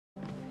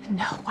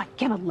No, I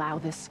can't allow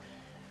this.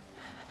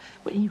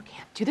 Whitney, you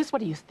can't do this.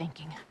 What are you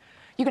thinking?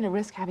 You're going to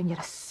risk having yet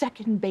a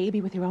second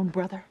baby with your own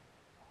brother?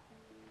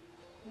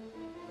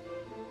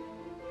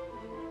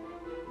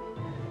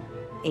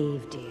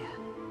 Eve, dear,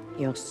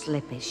 your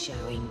slip is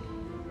showing.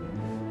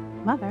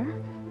 Mother?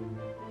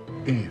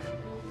 Eve.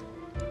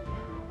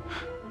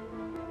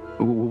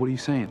 What are you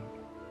saying?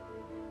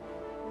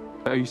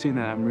 Are you saying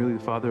that I'm really the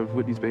father of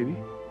Whitney's baby?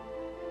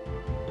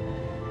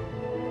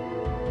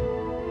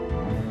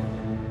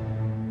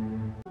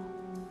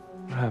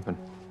 What happened?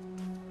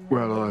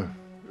 Well,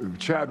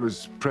 Chad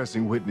was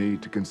pressing Whitney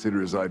to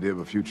consider his idea of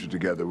a future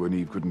together when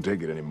Eve couldn't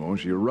take it anymore.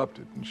 She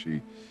erupted, and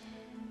she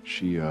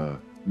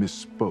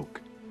misspoke.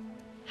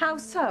 How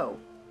so?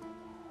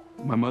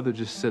 My mother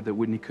just said that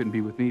Whitney couldn't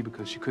be with me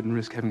because she couldn't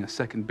risk having a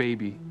second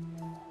baby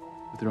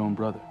with her own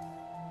brother.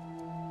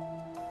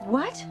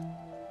 What?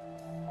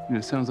 And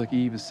it sounds like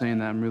Eve is saying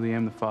that I really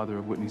am the father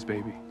of Whitney's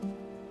baby.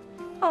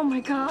 Oh, my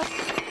God.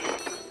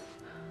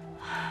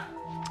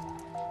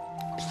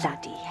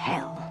 Bloody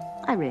hell.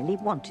 I really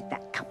wanted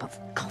that cup of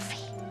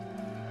coffee.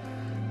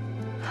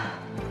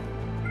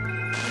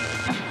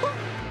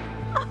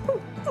 Oh,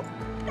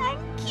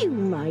 thank you,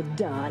 my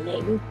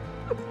darling.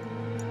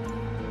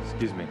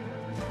 Excuse me.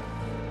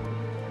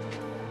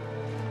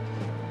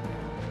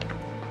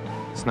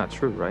 It's not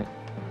true, right?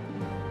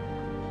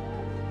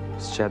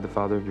 Is Chad the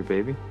father of your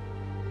baby?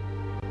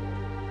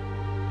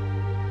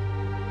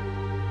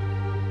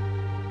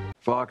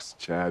 Fox,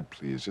 Chad,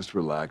 please, just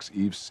relax.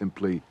 Eve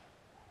simply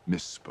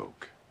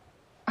misspoke.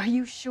 Are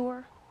you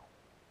sure?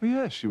 Well,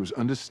 yes, she was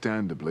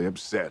understandably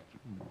upset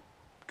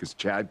because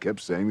Chad kept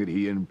saying that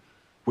he and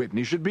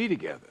Whitney should be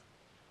together.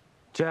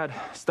 Chad,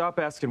 stop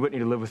asking Whitney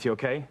to live with you,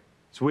 okay?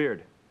 It's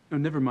weird. No,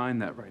 never mind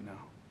that right now.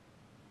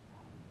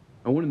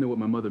 I want to know what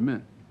my mother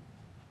meant.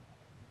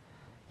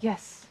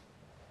 Yes,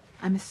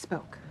 I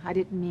misspoke. I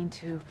didn't mean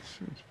to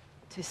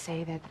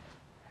say that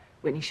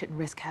Whitney shouldn't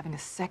risk having a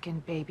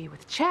second baby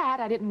with Chad.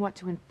 I didn't want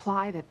to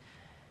imply that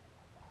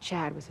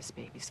Chad was this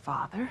baby's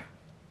father.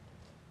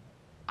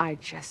 I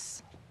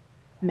just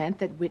meant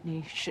that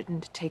Whitney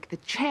shouldn't take the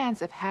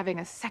chance of having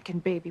a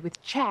second baby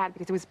with Chad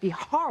because it would be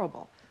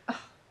horrible. It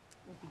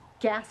would be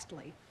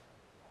ghastly.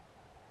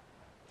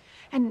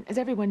 And as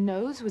everyone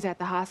knows who's at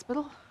the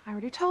hospital, I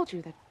already told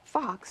you that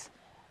Fox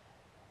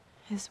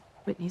is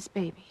Whitney's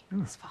baby,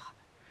 his father.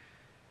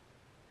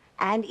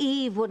 And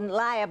Eve wouldn't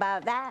lie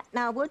about that,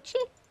 now would she?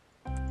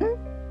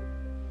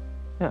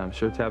 Yeah, I'm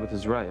sure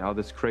Tabitha's right. All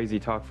this crazy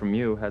talk from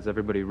you has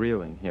everybody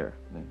reeling here.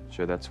 I'm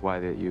sure that's why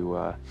that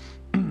you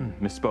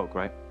misspoke,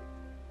 right?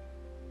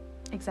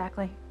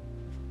 Exactly.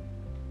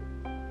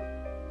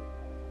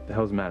 The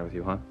hell's the matter with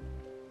you, huh?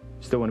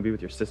 You still want to be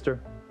with your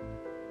sister?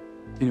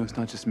 You know, it's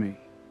not just me.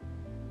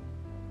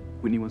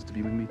 Whitney wants to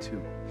be with me,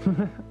 too.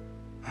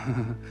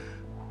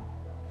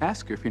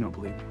 Ask her if you don't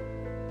believe me.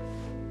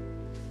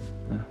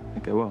 Yeah, I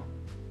think I will.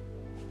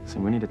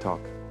 Listen, we need to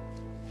talk.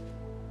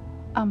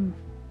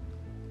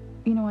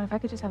 You know what, if I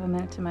could just have a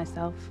minute to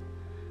myself.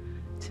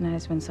 Tonight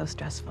has been so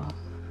stressful,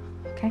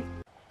 okay?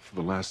 For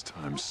the last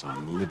time,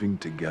 son, living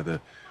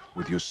together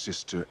with your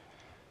sister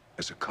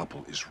as a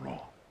couple is wrong.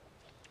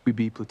 We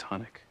be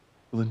platonic.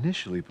 Well,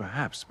 initially,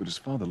 perhaps, but as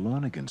Father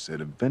Lonigan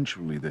said,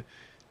 eventually the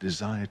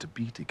desire to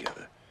be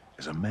together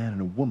as a man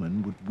and a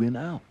woman would win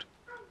out.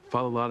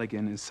 Father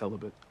Lonigan is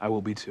celibate. I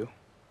will be, too.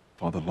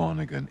 Father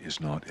Lonigan is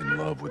not in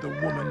love with a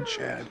woman,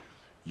 Chad.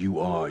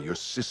 You are your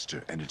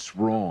sister, and it's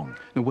wrong.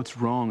 No, what's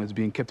wrong is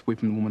being kept away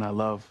from the woman I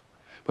love.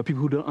 But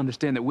people who don't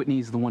understand that Whitney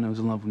is the one who's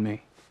in love with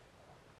me.